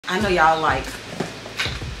I know y'all like,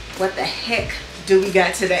 what the heck do we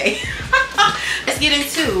got today? Let's get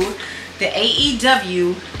into the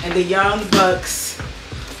AEW and the Young Bucks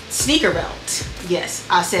sneaker belt. Yes,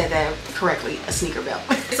 I said that correctly, a sneaker belt.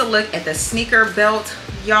 Let's a look at the sneaker belt,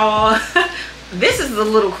 y'all. This is a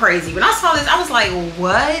little crazy. When I saw this, I was like,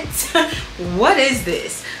 what? What is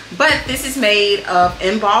this? But this is made of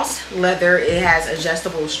embossed leather. It has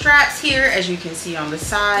adjustable straps here, as you can see on the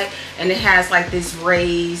side, and it has like this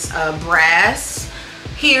raised brass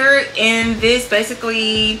here, and this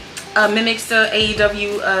basically mimics the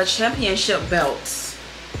AEW championship belts.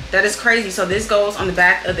 That is crazy. So this goes on the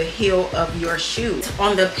back of the heel of your shoe.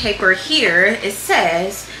 On the paper here, it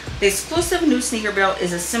says, the exclusive new sneaker belt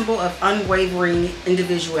is a symbol of unwavering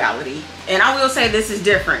individuality. And I will say this is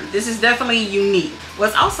different. This is definitely unique.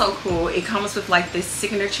 What's also cool, it comes with like this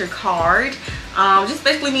signature card. Just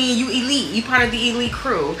basically meaning you elite, you part of the elite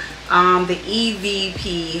crew. The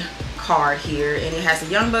EVP card here, and it has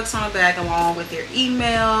the Youngbucks on the back along with their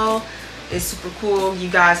email. It's super cool. You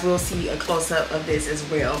guys will see a close-up of this as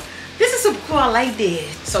well. This is super cool. I like this.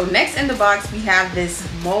 So next in the box we have this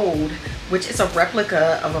mold, which is a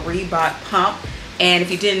replica of a Reebok pump. And if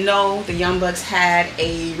you didn't know, the Young Bucks had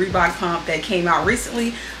a Reebok pump that came out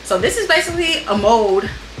recently. So this is basically a mold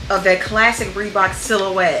of that classic Reebok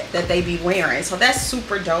silhouette that they be wearing. So that's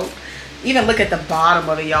super dope. Even look at the bottom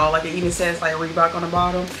of it, y'all. Like it even says like Reebok on the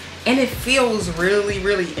bottom. And it feels really,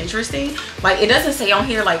 really interesting. Like it doesn't say on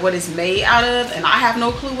here like what it's made out of, and I have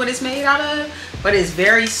no clue what it's made out of, but it's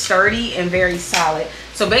very sturdy and very solid.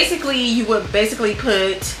 So basically you would basically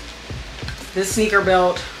put the sneaker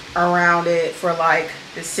belt around it for like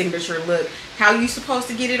the signature look. How you supposed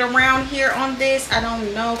to get it around here on this, I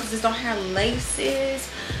don't know, because this don't have laces,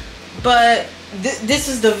 but this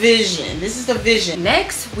is the vision. This is the vision.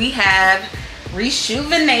 Next we have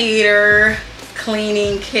Rejuvenator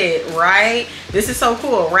cleaning kit, right? This is so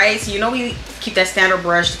cool, right? So you know we keep that standard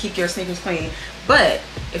brush to keep your sneakers clean, but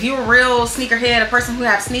if you're a real sneakerhead, a person who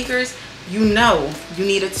has sneakers, you know you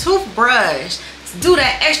need a toothbrush to do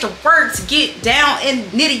that extra work to get down in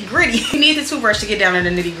nitty gritty. You need the toothbrush to get down in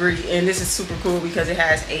the nitty gritty, and this is super cool because it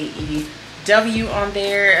has AEW on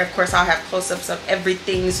there. Of course I'll have close-ups of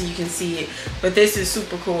everything so you can see it, but this is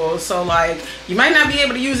super cool. So like you might not be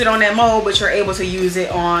able to use it on that mold, but you're able to use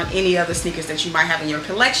it on any other sneakers that you might have in your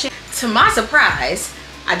collection. To my surprise,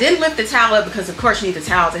 I didn't lift the towel up because of course you need the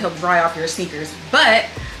towel to help dry off your sneakers, but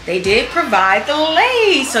they did provide the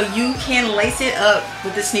lace, so you can lace it up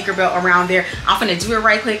with the sneaker belt around there. I'm gonna do it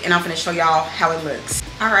right quick and I'm gonna show y'all how it looks.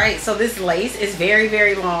 All right, so this lace is very,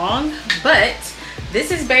 very long, but this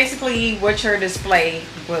is basically what your display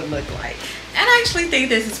would look like. And I actually think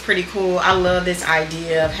this is pretty cool. I love this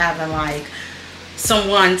idea of having like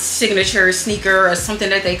someone's signature sneaker or something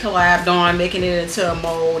that they collabed on, making it into a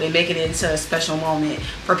mold and making it into a special moment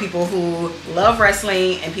for people who love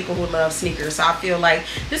wrestling and people who love sneakers. So I feel like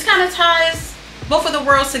this kind of ties both of the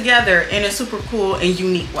worlds together in a super cool and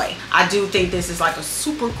unique way. I do think this is like a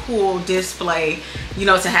super cool display, you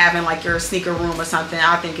know, to have in like your sneaker room or something.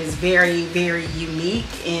 I think is very, very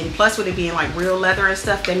unique, and plus with it being like real leather and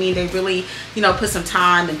stuff, that means they really, you know, put some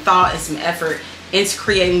time and thought and some effort into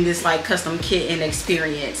creating this like custom kit and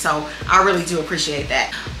experience. So I really do appreciate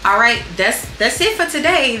that. All right, that's it for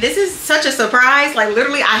today. This is such a surprise. Like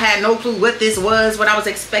literally I had no clue what this was, what I was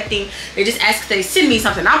expecting. They just asked if they send me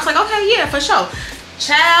something. I was like, okay, yeah, for sure.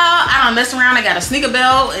 Child, I don't mess around. I got a sneaker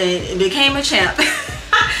belt and became a champ.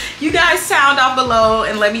 You guys sound off below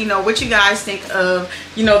and let me know what you guys think of,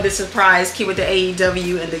 you know, this surprise kit with the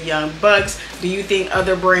AEW and the Young Bucks. Do you think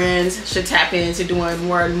other brands should tap into doing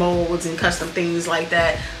more molds and custom things like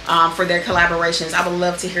that for their collaborations? I would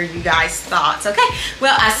love to hear you guys' thoughts. Okay,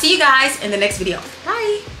 well, I'll see you guys in the next video.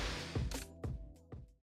 Bye.